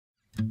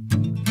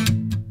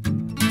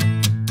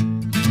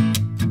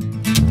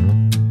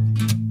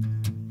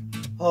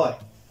Hi,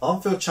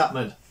 I'm Phil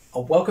Chapman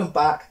and welcome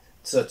back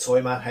to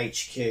Toyman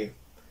HQ.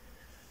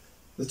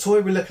 The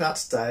toy we're looking at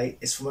today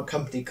is from a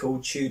company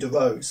called Tudor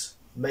Rose,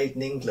 made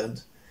in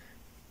England.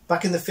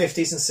 Back in the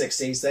 50s and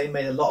 60s they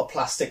made a lot of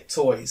plastic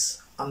toys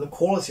and the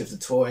quality of the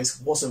toys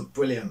wasn't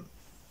brilliant.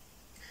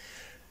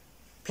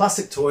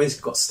 Plastic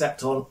toys got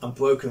stepped on and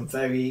broken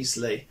very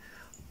easily.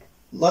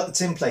 Like the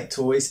tin plate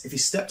toys, if you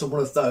stepped on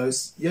one of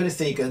those, the only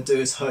thing you're going to do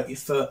is hurt your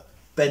foot,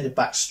 bend it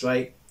back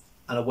straight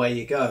and away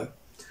you go.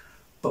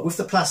 But with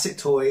the plastic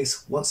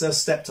toys, once they were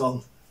stepped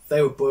on,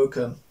 they were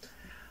broken.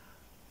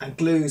 And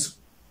glues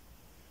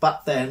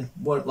back then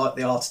weren't like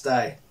they are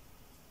today.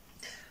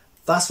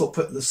 That's what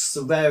put the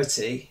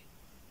severity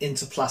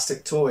into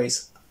plastic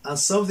toys. And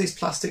some of these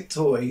plastic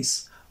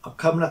toys are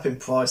coming up in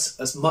price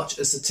as much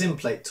as the tin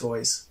plate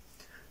toys.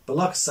 But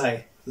like I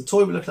say, the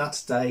toy we're looking at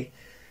today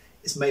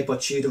is made by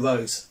Tudor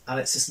Rose and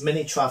it's this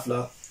mini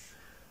traveller.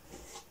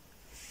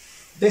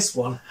 This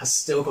one has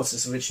still got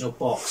its original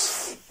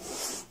box.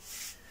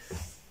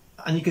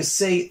 And you can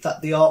see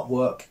that the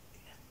artwork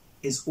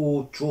is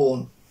all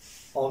drawn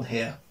on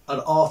here. An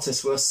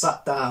artist who has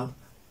sat down,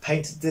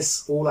 painted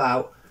this all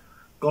out,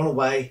 gone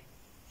away,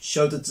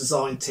 showed the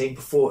design team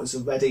before it was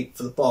ready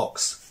for the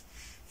box.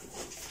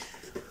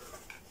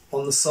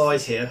 On the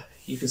side here,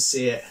 you can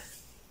see it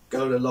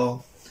going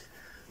along.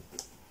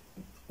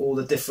 All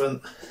the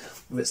different,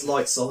 with its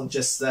lights on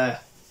just there.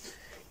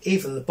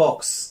 Even the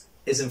box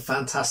is in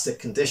fantastic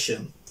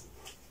condition.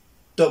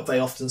 Don't very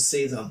often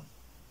see them.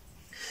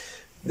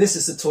 This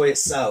is the toy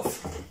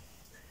itself.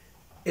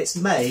 It's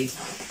made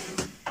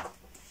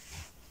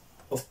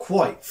of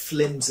quite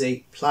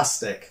flimsy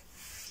plastic.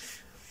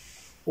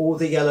 All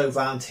the yellow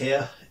round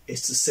here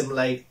is to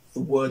simulate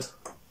the wood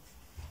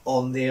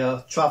on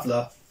the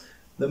Traveller.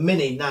 The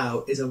Mini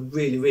now is a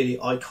really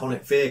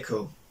iconic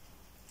vehicle.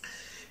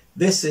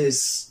 This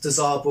is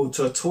desirable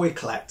to a toy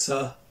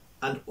collector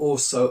and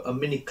also a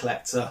mini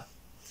collector.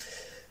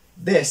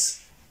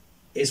 This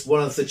is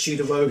one of the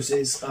Tudor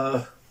Rose's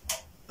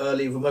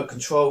early remote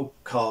control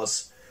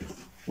cars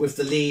with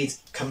the lead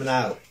coming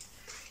out.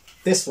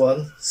 This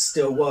one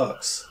still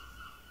works.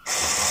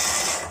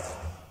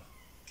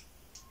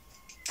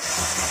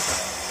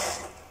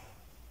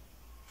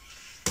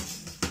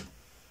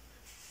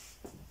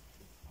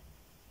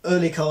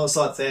 Early cars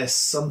like this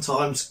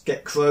sometimes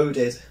get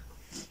corroded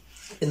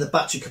in the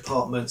battery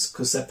compartments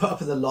because they're put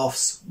up in the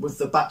lofts with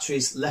the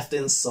batteries left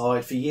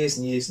inside for years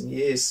and years and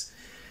years.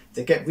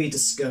 They get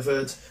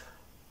rediscovered,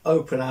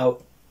 open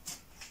out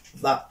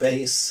that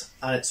base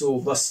and it's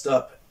all rust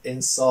up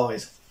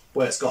inside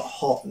where it's got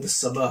hot in the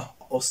summer,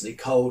 obviously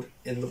cold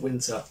in the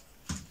winter.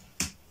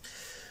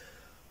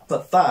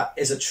 But that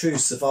is a true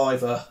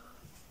survivor.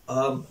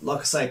 Like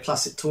I say,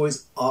 plastic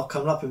toys are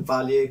coming up in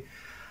value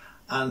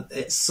and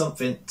it's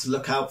something to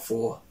look out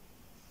for.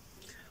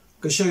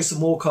 I'm going to show you some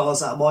more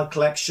cars out of my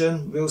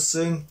collection real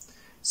soon.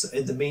 So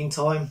in the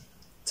meantime,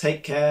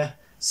 take care,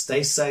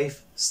 stay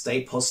safe,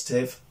 stay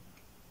positive,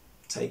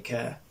 take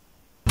care.